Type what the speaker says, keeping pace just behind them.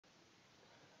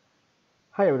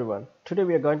Hi everyone, today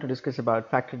we are going to discuss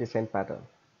about factory design pattern.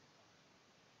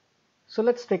 So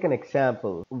let's take an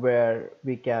example where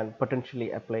we can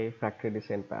potentially apply factory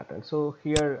design pattern. So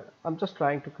here I'm just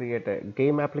trying to create a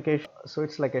game application. So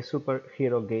it's like a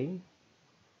superhero game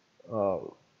uh,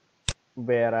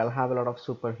 where I'll have a lot of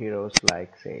superheroes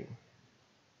like say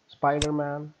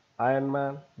Spider-Man, Iron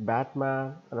Man,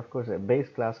 Batman, and of course a base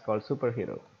class called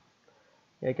superhero.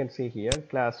 You can see here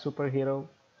class superhero,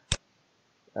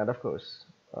 and of course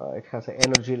it has an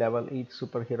energy level. Each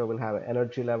superhero will have an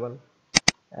energy level,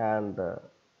 and the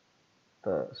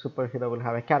superhero will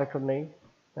have a character name,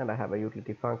 and I have a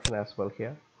utility function as well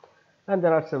here. And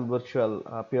there are some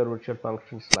pure virtual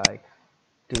functions like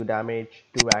do damage,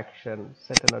 do action,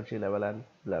 set energy level, and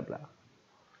blah blah.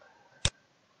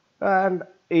 And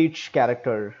each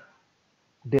character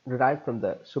derived from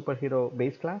the superhero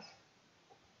base class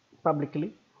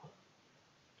publicly.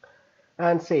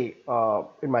 And say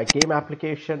in my game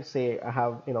application, say I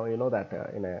have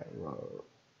that in a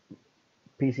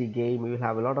PC game you will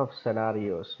have a lot of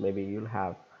scenarios. Maybe you'll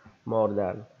have more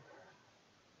than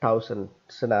 1,000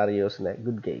 scenarios in a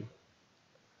good game.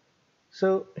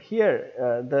 So here,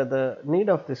 the need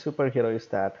of the superhero is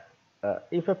that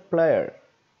if a player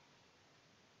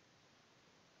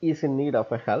is in need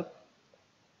of a help,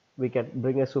 we can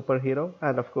bring a superhero,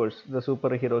 and of course, the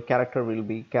superhero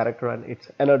character and its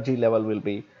energy level will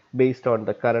be based on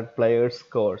the current player's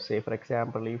score. Say, for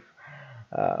example, if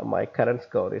my current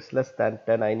score is less than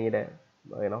 10, I need a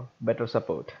better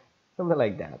support, something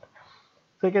like that.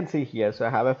 So you can see here, so I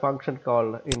have a function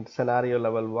called in scenario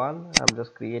level 1. I'm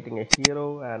just creating a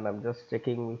hero and I'm just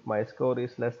checking if my score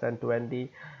is less than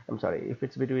 20. I'm sorry, if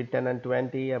it's between 10 and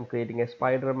 20, I'm creating a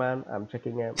Spider-Man. I'm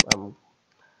checking I'm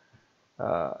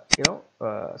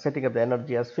setting up the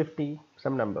energy as 50,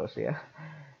 some numbers here.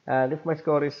 And if my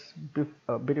score is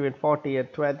between 40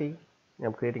 and 20,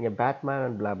 I'm creating a Batman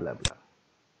and blah blah blah.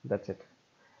 That's it.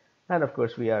 And of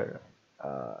course, we are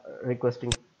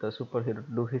requesting the superhero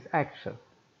to do his action.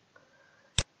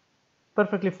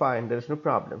 Perfectly fine, there is no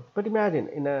problem. But imagine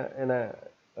in a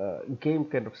game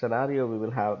kind of scenario,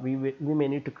 we may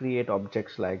need to create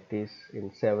objects like this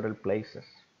in several places,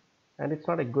 and it's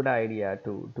not a good idea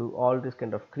to do all this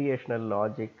kind of creational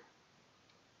logic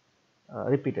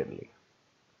repeatedly.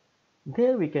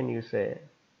 There we can use a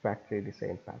factory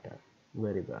design pattern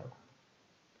very well.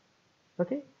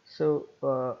 Okay, so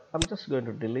I'm just going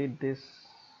to delete this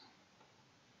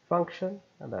function,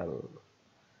 and I'll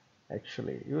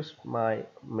actually use my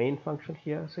main function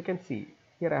here. So you can see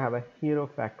here I have a hero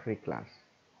factory class.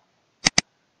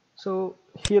 So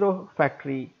hero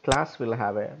factory class will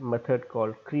have a method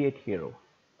called create hero.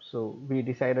 So we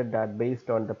decided that based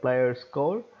on the player's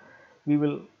score, we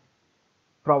will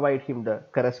provide him the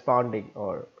corresponding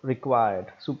or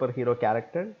required superhero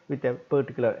character with a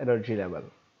particular energy level.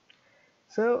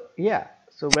 So yeah,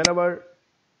 so whenever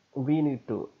we need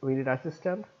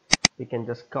assistant, we can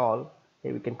just call,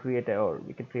 hey, we can create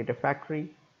a factory.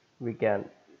 We can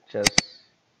just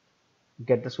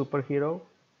get the superhero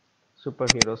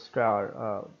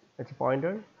star, it's a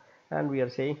pointer, and we are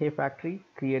saying, hey factory,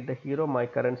 create the hero. My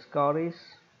current score is,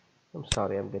 I'm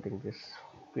sorry, I'm getting this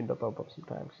window pop up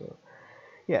sometimes. So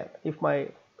yeah, if my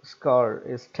score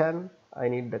is 10, I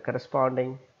need the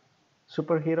corresponding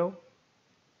superhero,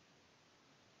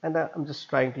 and I'm just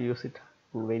trying to use it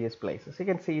in various places. You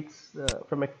can see it's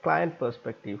from a client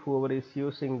perspective, whoever is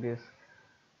using this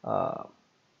uh,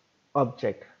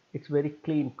 object, it's very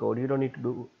clean code. You don't need to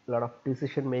do a lot of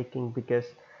decision making because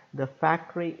the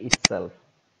factory itself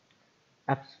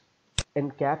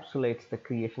encapsulates the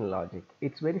creation logic.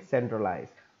 It's very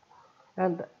centralized.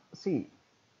 And see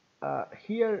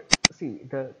here, see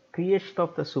the creation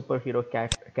of the superhero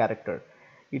character,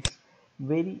 it's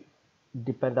very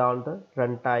depend on the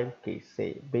runtime case.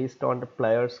 Say based on the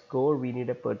player's score, we need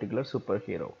a particular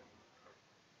superhero.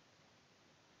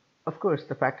 Of course,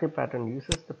 the factory pattern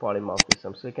uses the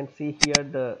polymorphism. So you can see here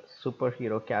the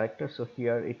superhero character. So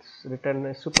here it's written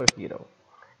as superhero.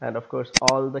 And of course,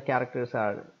 all the characters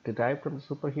are derived from the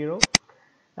superhero.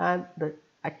 And the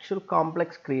actual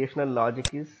complex creational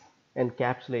logic is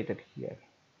encapsulated here.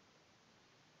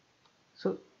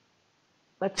 So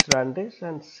let's run this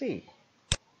and see.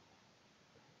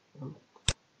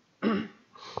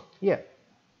 Yeah.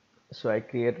 So I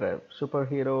create a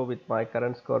superhero with my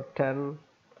current score 10.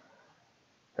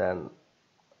 Then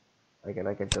I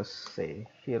can just say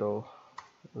hero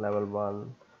level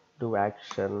 1, do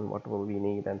action, whatever we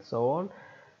need, and so on.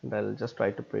 And I'll just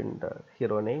try to print the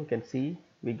hero name. You can see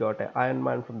we got an Iron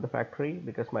Man from the factory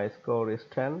because my score is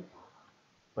 10.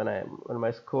 When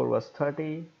my score was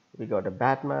 30, we got a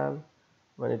Batman.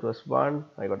 When it was 1,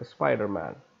 I got a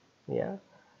Spider-Man. Yeah.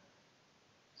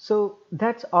 So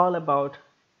that's all about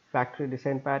factory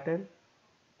design pattern.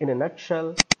 In a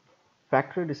nutshell,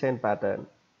 factory design pattern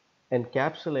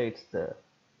encapsulates the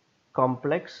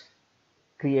complex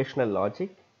creational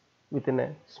logic within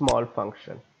a small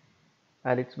function,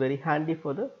 and it's very handy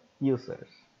for the users.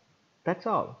 That's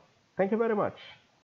all. Thank you very much.